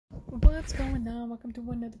What's going on? Welcome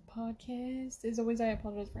to another podcast. As always, I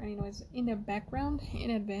apologize for any noise in the background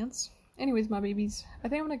in advance. Anyways, my babies, I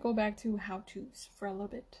think I'm gonna go back to how-tos for a little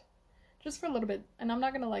bit. Just for a little bit. And I'm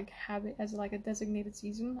not gonna have it as a designated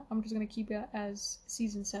season. I'm just gonna keep it as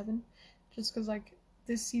season 7. Just because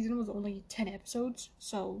this season was only 10 episodes.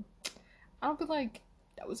 So I don't feel like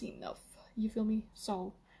that was enough. You feel me?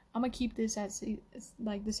 So I'm gonna keep this as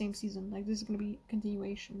the same season. This is gonna be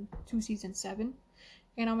continuation to season 7.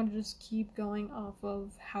 And I'm gonna just keep going off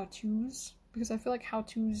of how-tos because I feel like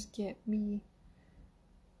how-tos get me,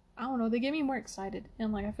 I don't know, they get me more excited,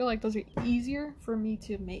 and I feel like those are easier for me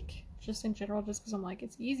to make just in general, just because I'm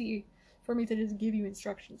it's easy for me to just give you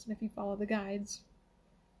instructions, and if you follow the guides,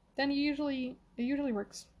 then it usually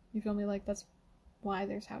works. You feel me? That's why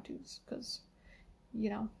there's how-tos, because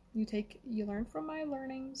you learn from my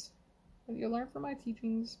learnings, you learn from my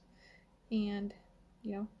teachings, and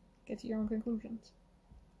get to your own conclusions.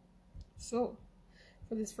 So,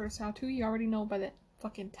 for this first how-to, you already know by the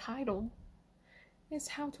fucking title, it's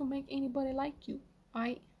how to make anybody like you.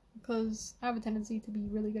 Because I have a tendency to be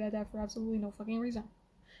really good at that for absolutely no fucking reason.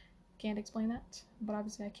 Can't explain that, but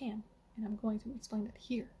obviously I can, and I'm going to explain it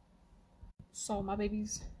here. So, my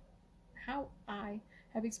babies, how I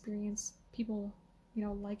have experienced people,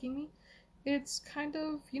 liking me, it's kind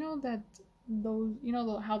of, that those,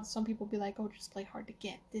 how some people be like, oh, just play hard to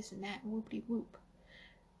get, this and that, whoopity whoop.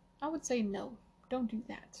 I would say no, don't do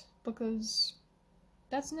that, because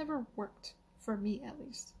that's never worked, for me at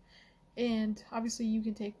least. And obviously you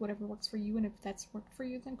can take whatever works for you, and if that's worked for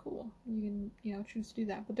you, then cool. You can, choose to do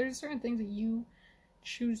that. But there's certain things that you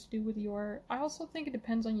choose to do with I also think it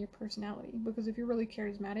depends on your personality, because if you're really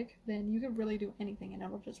charismatic, then you can really do anything and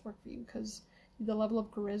it'll just work for you, because the level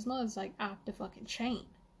of charisma is off the fucking chain.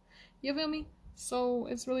 You feel me? So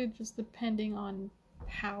it's really just depending on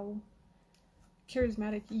how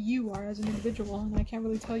charismatic you are as an individual, and I can't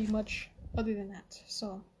really tell you much other than that.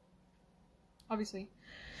 So obviously,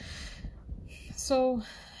 I'm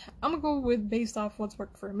gonna go with based off what's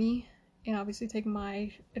worked for me, and obviously take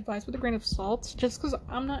my advice with a grain of salt, just because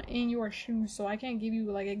I'm not in your shoes, so I can't give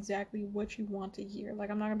you exactly what you want to hear. I'm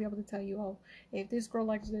not gonna be able to tell you, oh, if this girl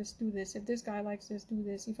likes this, do this, if this guy likes this, do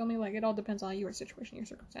this. You feel me? It all depends on your situation, your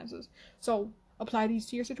circumstances. So apply these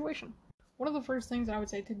to your situation. One of the first things I would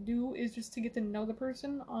say to do is just to get to know the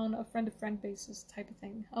person on a friend-to-friend basis type of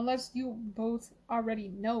thing. Unless you both already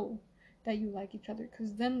know that you like each other,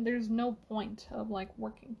 because then there's no point of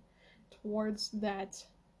working towards that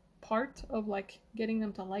part of getting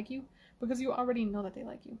them to like you, because you already know that they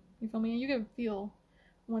like you. You feel me? And you can feel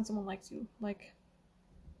when someone likes you.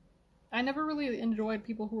 I never really enjoyed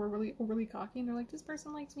people who are really overly cocky and they're like, this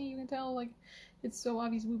person likes me, you can tell, it's so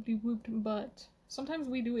obvious, whoop-de-whooped. But sometimes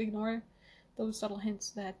we do ignore those subtle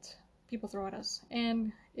hints that people throw at us.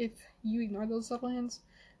 And if you ignore those subtle hints,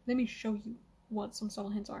 let me show you what some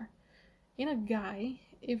subtle hints are. In a guy,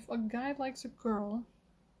 if a guy likes a girl,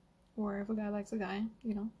 or if a guy likes a guy,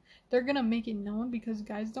 they're gonna make it known, because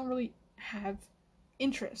guys don't really have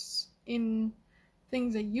interests in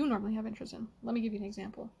things that you normally have interest in. Let me give you an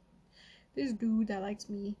example. This dude that likes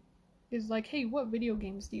me is like, hey, what video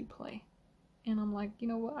games do you play? And I'm like, you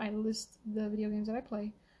know what, I list the video games that I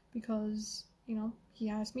play, because, he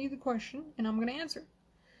asked me the question, and I'm gonna answer.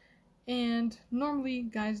 And normally,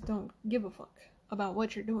 guys don't give a fuck about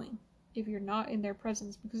what you're doing if you're not in their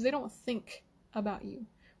presence, because they don't think about you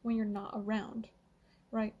when you're not around,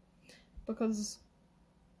 right? Because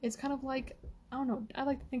it's kind of I don't know, I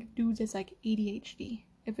like to think of dudes as ADHD.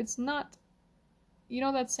 If it's not,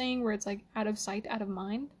 that saying where it's out of sight, out of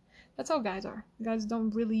mind? That's how guys are. Guys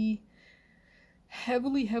don't really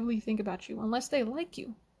heavily think about you unless they like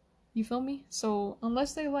you. You feel me? So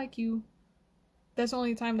unless they like you, that's the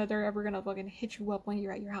only time that they're ever gonna fucking hit you up when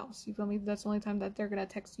you're at your house. You feel me? That's the only time that they're gonna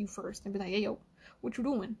text you first and be like, hey, yo, what you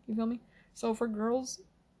doing? You feel me? So for girls,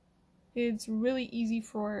 it's really easy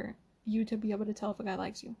for you to be able to tell if a guy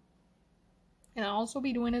likes you. And I'll also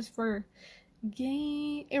be doing this for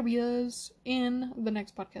gay areas in the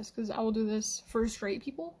next podcast, because I will do this for straight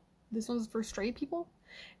people. This one's for straight people.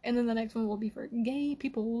 And then the next one will be for gay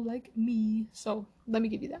people like me. So let me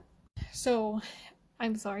give you that. So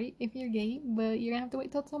I'm sorry if you're gay, but you're gonna have to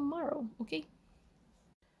wait till tomorrow, okay?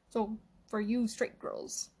 So for you straight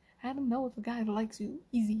girls, how to know if a guy likes you?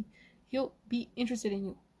 Easy. He'll be interested in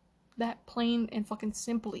you. That plain and fucking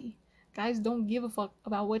simply. Guys don't give a fuck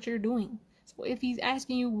about what you're doing. So if he's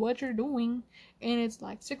asking you what you're doing, and it's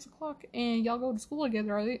 6 o'clock, and y'all go to school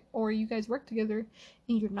together, or you guys work together,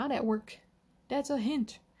 and you're not at work, that's a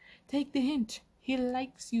hint. Take the hint. He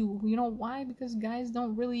likes you. You know why? Because guys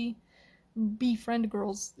don't really befriend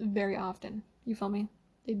girls very often. You feel me?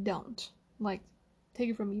 They don't. Like, take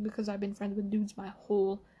it from me, because I've been friends with dudes my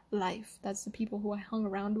whole life. That's the people who I hung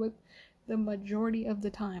around with the majority of the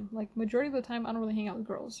time. Like, majority of the time, I don't really hang out with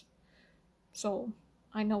girls. So,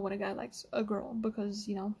 I know when a guy likes a girl, because,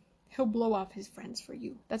 you know, he'll blow off his friends for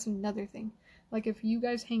you. That's another thing. Like, if you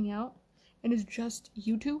guys hang out and it's just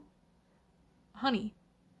you two, honey,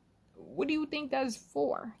 what do you think that is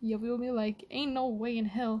for? You feel me? Like, ain't no way in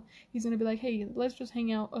hell he's gonna be like, hey, let's just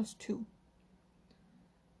hang out us two.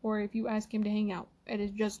 Or if you ask him to hang out and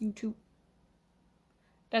it's just you two,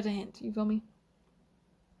 that's a hint. You feel me?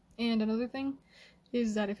 And another thing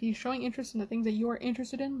is that if he's showing interest in the things that you are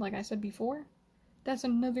interested in, like I said before, that's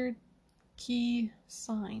another key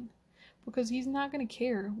sign. Because he's not gonna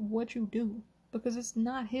care what you do, because it's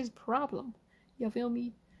not his problem. You feel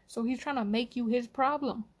me? So he's trying to make you his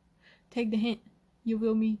problem. Take the hint. You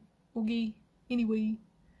feel me? Okay. Anyway.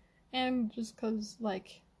 And just cause,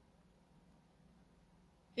 like,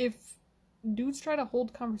 if dudes try to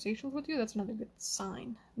hold conversations with you, that's another good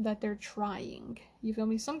sign that they're trying. You feel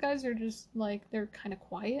me? Some guys are just, like, they're kind of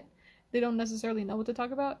quiet. They don't necessarily know what to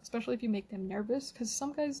talk about, especially if you make them nervous, because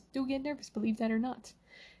some guys do get nervous, believe that or not.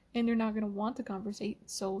 And they're not going to want to conversate,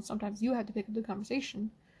 so sometimes you have to pick up the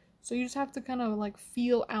conversation. So you just have to kind of, like,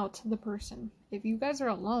 feel out the person. If you guys are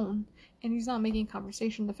alone and he's not making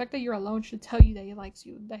conversation, the fact that you're alone should tell you that he likes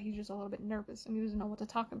you, that he's just a little bit nervous and he doesn't know what to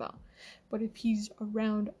talk about. But if he's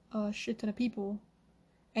around a shit ton of people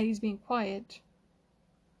and he's being quiet,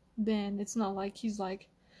 then it's not like he's, like,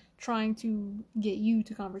 trying to get you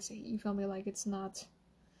to conversate. You feel me? Like, it's not...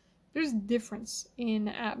 There's difference in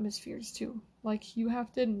atmospheres, too. Like, you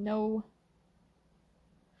have to know...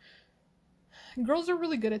 Girls are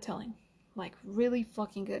really good at telling. Like, really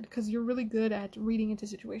fucking good. Because you're really good at reading into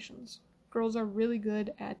situations. Girls are really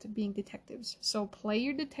good at being detectives. So play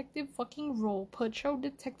your detective fucking role. Put your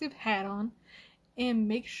detective hat on. And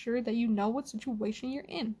make sure that you know what situation you're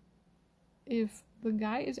in. If the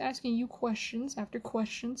guy is asking you questions after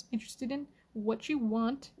questions, interested in what you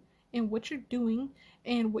want and what you're doing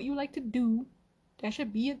and what you like to do, that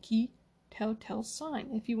should be a key telltale sign.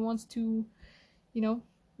 If he wants to, you know,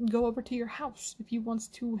 go over to your house, if he wants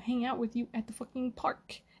to hang out with you at the fucking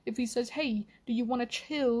park, if he says, hey, do you want to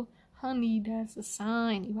chill, honey, that's a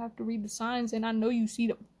sign. You have to read the signs, and I know you see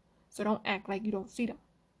them, so don't act like you don't see them.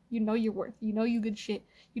 You know your worth. You know you good shit.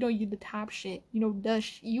 You know you the top shit. You know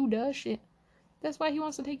you does shit. That's why he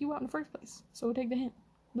wants to take you out in the first place. So take the hint.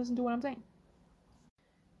 Listen to what I'm saying.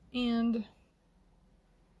 And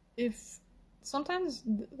if sometimes,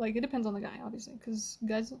 like, it depends on the guy, obviously, because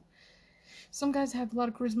some guys have a lot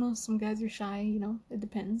of charisma, some guys are shy, you know, it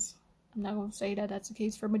depends. I'm not gonna say that that's the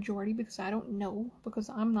case for a majority, because I don't know, because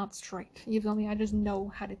I'm not straight. You feel me? I just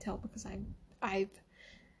know how to tell, because I've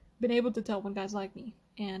been able to tell when guys like me.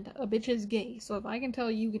 And a bitch is gay, so if I can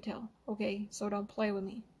tell, you can tell, okay? So don't play with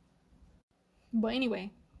me. But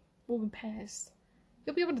anyway, moving past,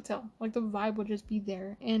 you'll be able to tell. Like, the vibe will just be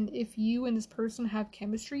there. And if you and this person have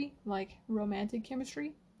chemistry, like romantic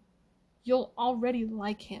chemistry, you'll already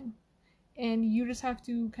like him. And you just have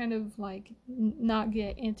to kind of, like, not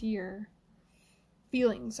get into your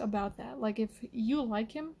feelings about that. Like, if you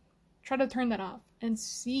like him, try to turn that off and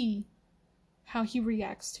see how he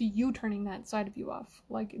reacts to you turning that side of you off.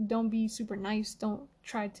 Like, don't be super nice. Don't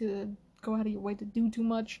try to go out of your way to do too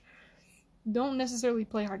much. Don't necessarily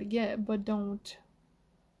play hard to get, but don't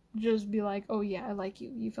just be like, oh yeah, I like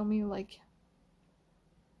you. You feel me? Like,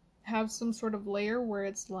 have some sort of layer where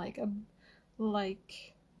it's like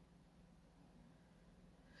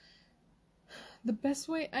the best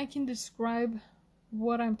way I can describe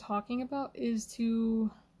what I'm talking about is to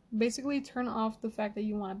basically turn off the fact that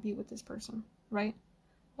you want to be with this person, right?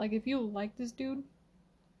 Like, if you like this dude,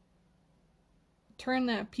 turn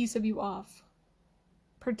that piece of you off.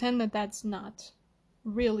 Pretend that that's not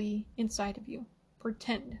really inside of you.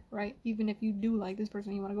 Pretend, right? Even if you do like this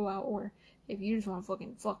person, you want to go out, or if you just want to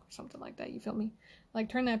fucking fuck or something like that, you feel me? Like,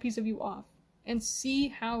 turn that piece of you off and see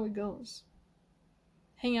how it goes.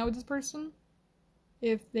 Hang out with this person.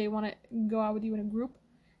 If they want to go out with you in a group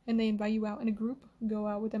and they invite you out in a group, go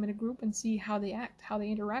out with them in a group and see how they act, how they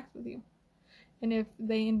interact with you. And if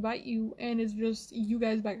they invite you and it's just you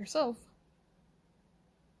guys by yourself,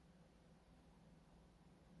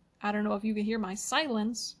 I don't know if you can hear my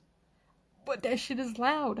silence, but that shit is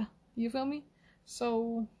loud. You feel me?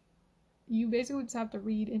 So you basically just have to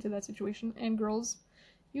read into that situation. And girls,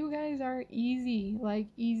 you guys are easy. Like,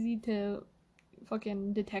 easy to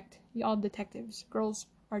fucking detect. Y'all detectives. Girls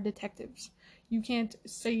are detectives. You can't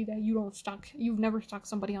say that you don't stalk. You've never stalked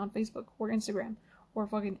somebody on Facebook or Instagram or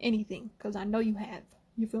fucking anything, because I know you have.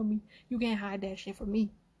 You feel me? You can't hide that shit from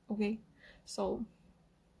me. Okay? So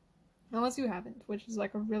Unless you haven't, which is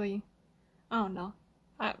like a really, I don't know.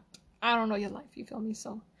 I I don't know your life, you feel me?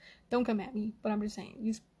 So don't come at me, but I'm just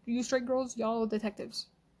saying, you straight girls, y'all detectives.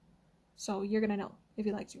 So you're gonna know if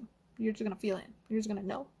he likes you. You're just gonna feel it. You're just gonna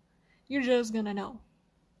know. You're just gonna know.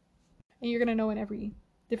 And you're gonna know in every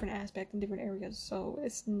different aspect in different areas. So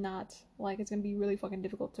it's not like it's gonna be really fucking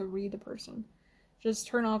difficult to read the person. Just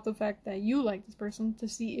turn off the fact that you like this person to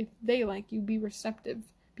see if they like you. Be receptive.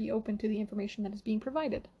 Be open to the information that is being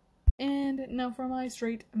provided. And now for my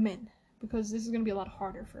straight men, because this is gonna be a lot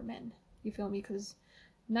harder for men. You feel me? Because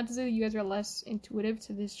not to say that you guys are less intuitive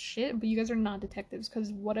to this shit, but you guys are not detectives.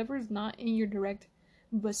 Because whatever is not in your direct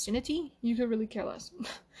vicinity, you could really care less.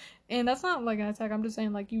 And that's not like an attack. I'm just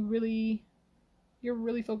saying like you're really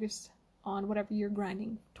focused on whatever you're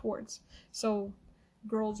grinding towards. So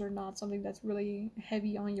girls are not something that's really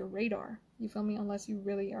heavy on your radar. You feel me? Unless you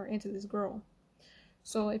really are into this girl.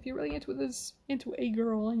 So if you're really into a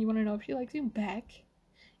girl and you want to know if she likes you back,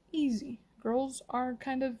 easy. Girls are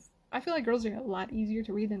kind of, I feel like girls are a lot easier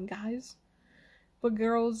to read than guys, but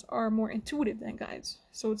girls are more intuitive than guys.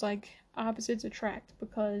 So it's like opposites attract,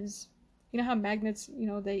 because you know how magnets,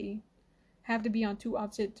 they have to be on two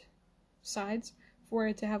opposite sides for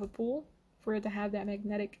it to have a pull, for it to have that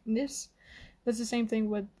magneticness. That's the same thing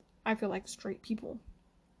with, I feel like, straight people.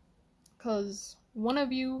 Because one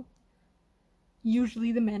of you,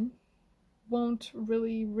 usually the men, won't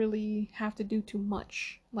really have to do too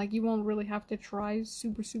much. Like, you won't really have to try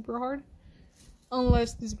super hard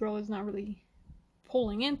unless this girl is not really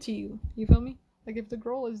pulling into you. You feel me? Like, if the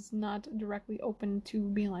girl is not directly open to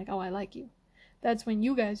being like, oh, I like you, that's when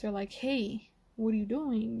you guys are like, hey, what are you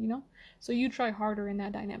doing? So you try harder in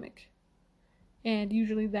that dynamic, and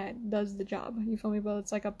usually that does the job. You feel me? But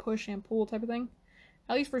it's like a push and pull type of thing,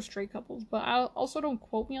 at least for straight couples. But I also, don't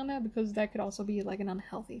quote me on that, because that could also be like an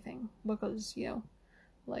unhealthy thing, because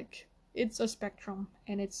like, it's a spectrum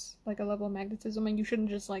and it's like a level of magnetism, and you shouldn't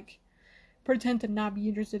just like pretend to not be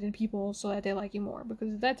interested in people so that they like you more,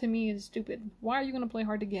 because that to me is stupid. Why are you gonna play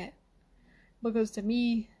hard to get? Because to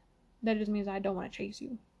me, that just means I don't want to chase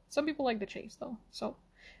you. Some people like to chase though, so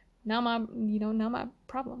not my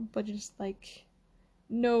problem. But just like,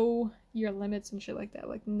 know your limits and shit like that.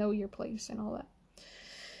 Like, know your place and all that.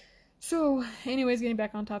 So, anyways, getting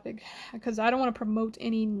back on topic, because I don't want to promote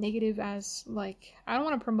any negative, as like, I don't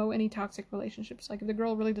want to promote any toxic relationships. Like, if the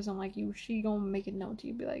girl really doesn't like you, she gonna make it known to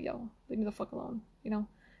you, be like, yo, leave me the fuck alone.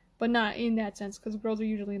 But not in that sense, because girls are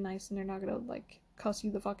usually nice and they're not gonna like cuss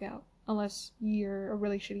you the fuck out unless you're a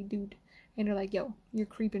really shitty dude and they're like, yo, you're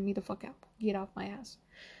creeping me the fuck out, get off my ass.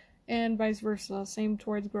 And vice versa, same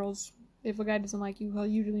towards girls. If a guy doesn't like you, he'll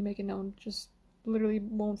usually make it known. Just literally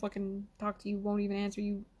won't fucking talk to you, won't even answer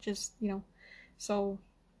you, just. So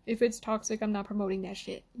if it's toxic, I'm not promoting that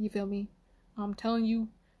shit. You feel me? I'm telling you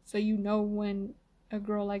so you know when a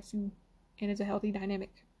girl likes you and it's a healthy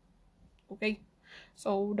dynamic. Okay?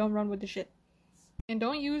 So don't run with the shit. And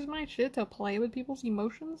don't use my shit to play with people's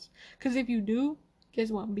emotions. Because if you do, guess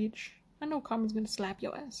what, bitch? I know karma's gonna slap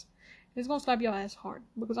your ass. It's gonna slap your ass hard.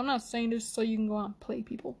 Because I'm not saying this so you can go out and play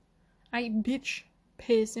people. Bitch,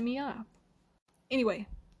 pissing me off. Anyway,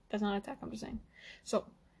 that's not an attack, I'm just saying. So,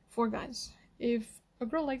 for guys, if a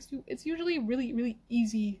girl likes you, it's usually really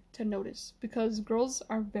easy to notice, because girls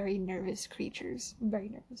are very nervous creatures. Very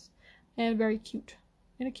nervous. And very cute.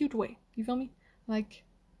 In a cute way. You feel me? Like,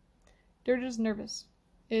 they're just nervous.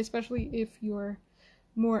 Especially if you're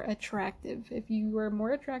more attractive. If you are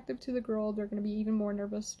more attractive to the girl, they're gonna be even more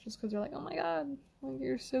nervous, just because they're like, oh my god, like,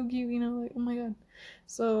 you're so cute, like, oh my god.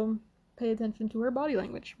 So, pay attention to her body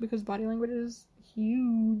language, because body language is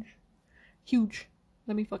huge,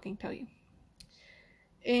 let me fucking tell you.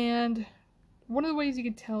 And one of the ways you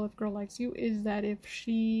can tell if a girl likes you is that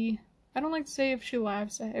I don't like to say if she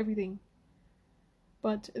laughs at everything,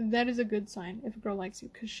 but that is a good sign if a girl likes you,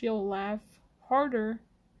 because she'll laugh harder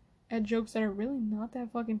at jokes that are really not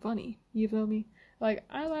that fucking funny. You feel me? Like,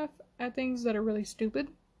 I laugh at things that are really stupid,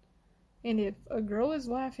 and if a girl is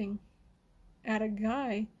laughing at a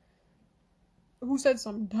guy who said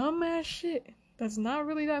some dumbass shit that's not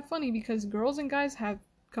really that funny, because girls and guys have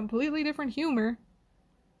completely different humor,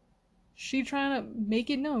 she trying to make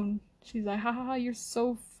it known. She's like, ha ha ha, you're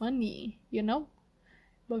so funny,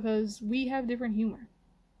 because we have different humor.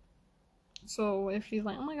 So if she's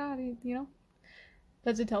like, oh my god,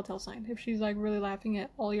 that's a telltale sign. If she's like really laughing at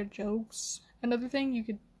all your jokes. Another thing you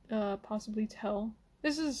could possibly tell,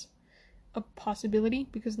 this is a possibility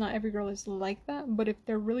because not every girl is like that, but if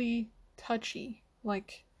they're really touchy,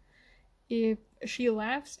 like if she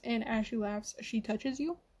laughs and as she laughs she touches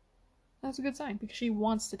you, That's a good sign because she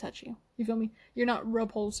wants to touch you. You feel me? You're not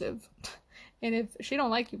repulsive. And if she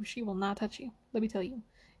don't like you, she will not touch you. Let me tell you.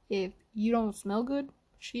 If you don't smell good,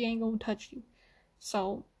 she ain't gonna touch you.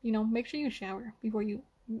 So, make sure you shower before you,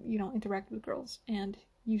 interact with girls. And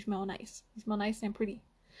you smell nice. You smell nice and pretty.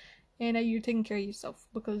 And you're taking care of yourself.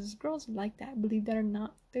 Because girls like that. Believe that or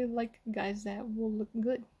not. They like guys that will look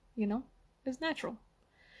good. It's natural.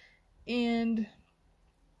 And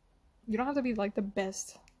you don't have to be like the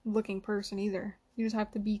best looking person either. You just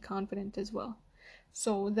have to be confident as well.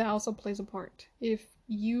 So that also plays a part. If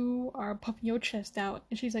you are puffing your chest out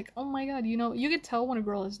and she's like, oh my god, you can tell when a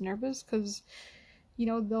girl is nervous because,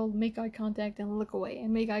 they'll make eye contact and look away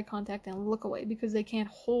and make eye contact and look away because they can't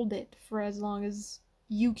hold it for as long as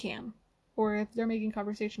you can. Or if they're making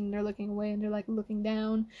conversation and they're looking away and they're like looking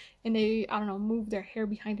down and they, I don't know, move their hair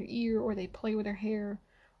behind their ear or they play with their hair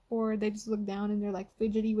or they just look down and they're like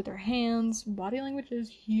fidgety with their hands. Body language is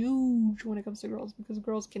huge when it comes to girls because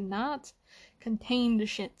girls cannot contain the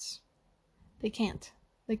shits. They can't.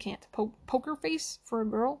 Poker face for a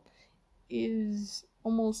girl is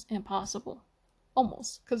almost impossible.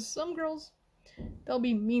 Almost. Because some girls, they'll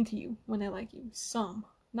be mean to you when they like you. Some.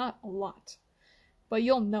 Not a lot. But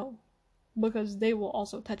you'll know because they will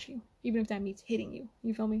also touch you. Even if that means hitting you.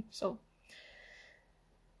 You feel me? So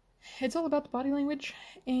it's all about the body language,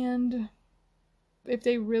 and if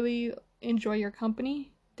they really enjoy your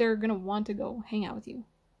company, they're gonna want to go hang out with you.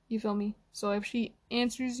 You feel me? So if she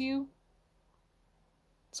answers you,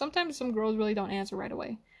 sometimes some girls really don't answer right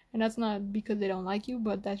away, and that's not because they don't like you,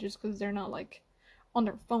 but that's just because they're not like on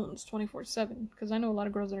their phones 24/7. Because I know a lot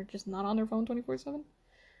of girls that are just not on their phone 24/7.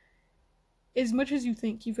 As much as you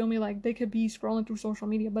think, you feel me? Like, they could be scrolling through social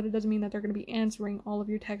media, but it doesn't mean that they're going to be answering all of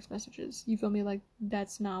your text messages. You feel me? Like,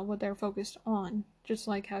 that's not what they're focused on. Just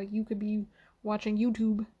like how you could be watching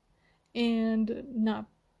YouTube and not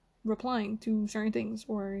replying to certain things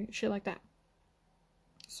or shit like that.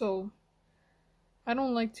 So, I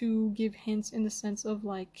don't like to give hints in the sense of,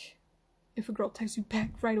 like, if a girl texts you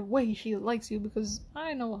back right away, she likes you, because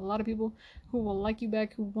I know a lot of people who will like you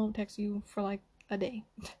back who won't text you for, like, a day.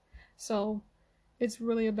 So, it's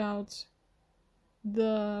really about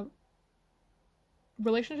the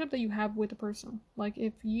relationship that you have with the person. Like,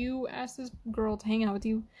 if you ask this girl to hang out with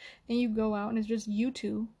you, and you go out and it's just you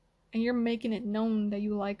two, and you're making it known that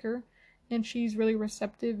you like her, and she's really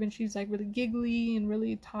receptive, and she's, like, really giggly, and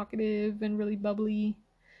really talkative, and really bubbly,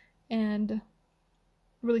 and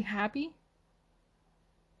really happy,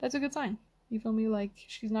 that's a good sign. You feel me? Like,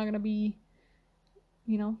 she's not gonna be,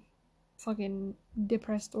 fucking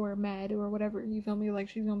depressed or mad or whatever. You feel me? Like,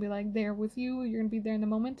 she's gonna be like there with you. You're gonna be there in the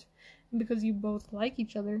moment, and because you both like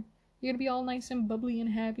each other, you're gonna be all nice and bubbly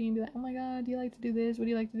and happy and be like, oh my god, do you like to do this? What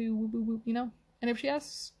do you like to do? Whoop, whoop, whoop, And if she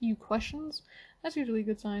asks you questions, that's usually a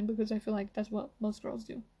good sign, because I feel like that's what most girls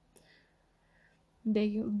do.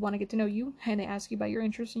 They want to get to know you, and they ask you about your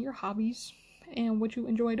interests and your hobbies and what you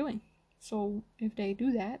enjoy doing. So if they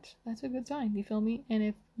do that, that's a good sign. You feel me? And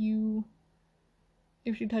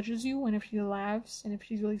if she touches you, and if she laughs, and if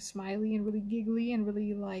she's really smiley and really giggly and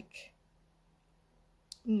really, like,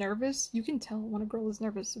 nervous, you can tell when a girl is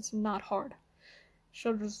nervous. It's not hard.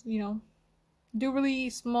 She'll just, do really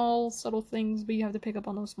small, subtle things, but you have to pick up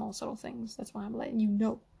on those small, subtle things. That's why I'm letting you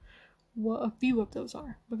know what a few of those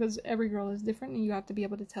are, because every girl is different, and you have to be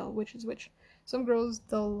able to tell which is which. Some girls,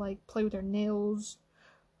 they'll, like, play with their nails,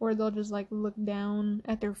 or they'll just, like, look down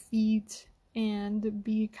at their feet and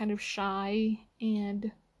be kind of shy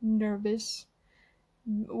and nervous.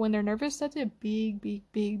 When they're nervous, that's a big,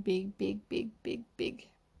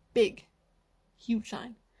 huge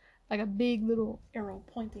sign. Like a big little arrow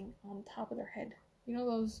pointing on top of their head. You know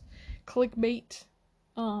those clickbait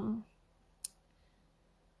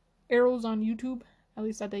arrows on YouTube? At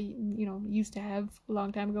least that they, used to have a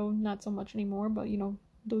long time ago. Not so much anymore, but,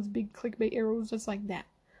 those big clickbait arrows, it's like that.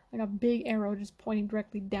 Like a big arrow just pointing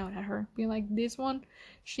directly down at her. Being like, this one,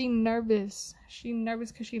 she nervous. She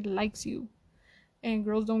nervous because she likes you. And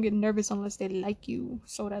girls don't get nervous unless they like you.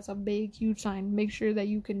 So that's a big, huge sign. Make sure that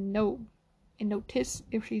you can know and notice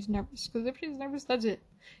if she's nervous. Because if she's nervous, that's it.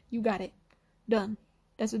 You got it. Done.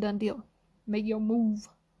 That's a done deal. Make your move.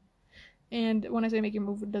 And when I say make your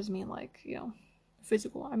move, it doesn't mean, like,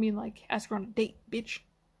 physical. I mean, like, ask her on a date, bitch.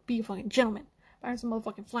 Be a fucking gentleman. Buy her some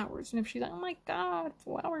motherfucking flowers. And if she's like, oh my god,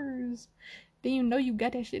 flowers, then you know you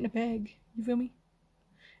got that shit in the bag. You feel me?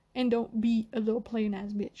 And don't be a little plain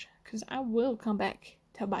ass bitch. Because I will come back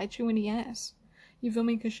to bite you in the ass. You feel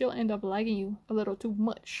me? Because she'll end up liking you a little too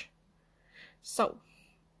much. So,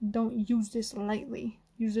 don't use this lightly.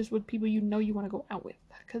 Use this with people you know you want to go out with.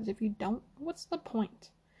 Because if you don't, what's the point?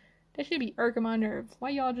 That should be irking my nerves. Why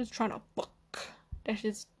y'all just trying to fuck? That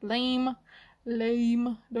shit's lame.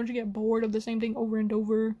 Lame. Don't you get bored of the same thing over and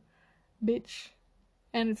over? Bitch.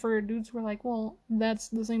 And for dudes, we're like, well, that's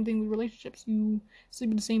the same thing with relationships. You sleep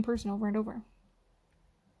with the same person over and over.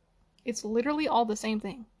 It's literally all the same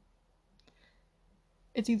thing.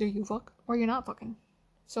 It's either you fuck or you're not fucking.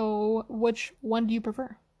 So, which one do you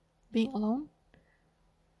prefer? Being alone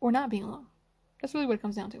or not being alone? That's really what it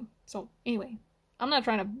comes down to. So, anyway, I'm not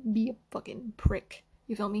trying to be a fucking prick,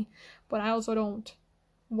 you feel me? But I also don't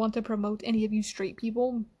want to promote any of you straight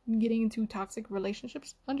people getting into toxic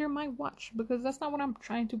relationships under my watch, because that's not what I'm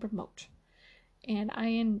trying to promote. And I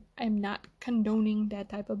am not condoning that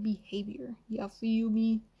type of behavior. You feel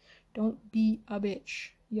me? Don't be a bitch.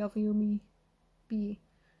 You feel me? Be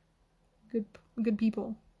good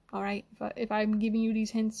people. All right. If I'm giving you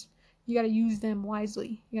these hints, you gotta use them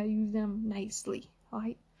wisely. You gotta use them nicely. All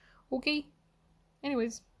right. Okay.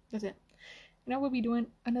 Anyways, that's it. And I will be doing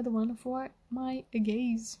another one for my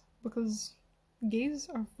gays, because gays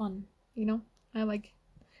are fun. You know, I like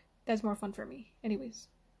that's more fun for me. Anyways,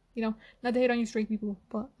 you know, not to hate on you straight people,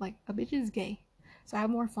 but like a bitch is gay, so I have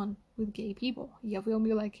more fun with gay people. You feel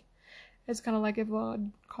me? Like, it's kind of like if a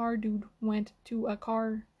car dude went to a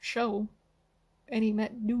car show and he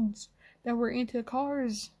met dudes that were into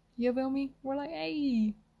cars. You feel me? We're like,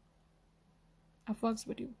 hey, I fucks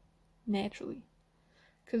with you naturally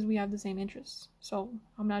because we have the same interests. So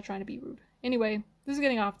I'm not trying to be rude. Anyway, this is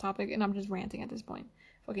getting off topic and I'm just ranting at this point.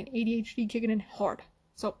 Fucking ADHD kicking in hard.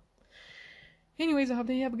 So, anyways, I hope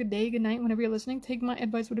that you have a good day, good night, whenever you're listening. Take my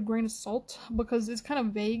advice with a grain of salt because it's kind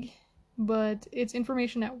of vague, but it's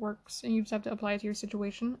information that works and you just have to apply it to your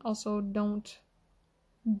situation. Also, don't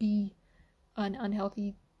be an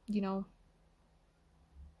unhealthy, you know,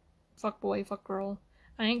 fuck boy, fuck girl.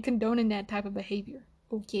 I ain't condoning that type of behavior,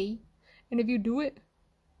 okay? And if you do it,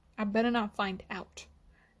 I better not find out.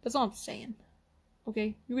 That's all I'm saying.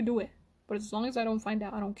 Okay? You can do it. But as long as I don't find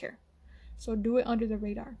out, I don't care. So do it under the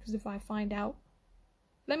radar. Because if I find out,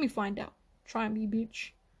 let me find out. Try me,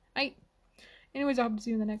 bitch. Anyways, I hope to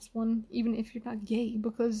see you in the next one. Even if you're not gay.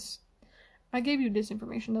 Because I gave you this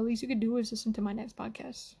information. The least you could do is listen to my next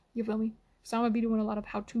podcast. You feel me? So I'm going to be doing a lot of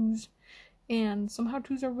how-tos. And some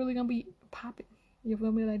how-tos are really going to be popping. You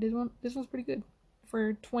feel me? Like this one's pretty good.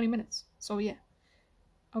 For 20 minutes. So yeah.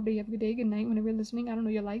 I hope that you have a good day, good night, whenever you're listening. I don't know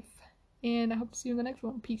your life. And I hope to see you in the next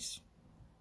one. Peace.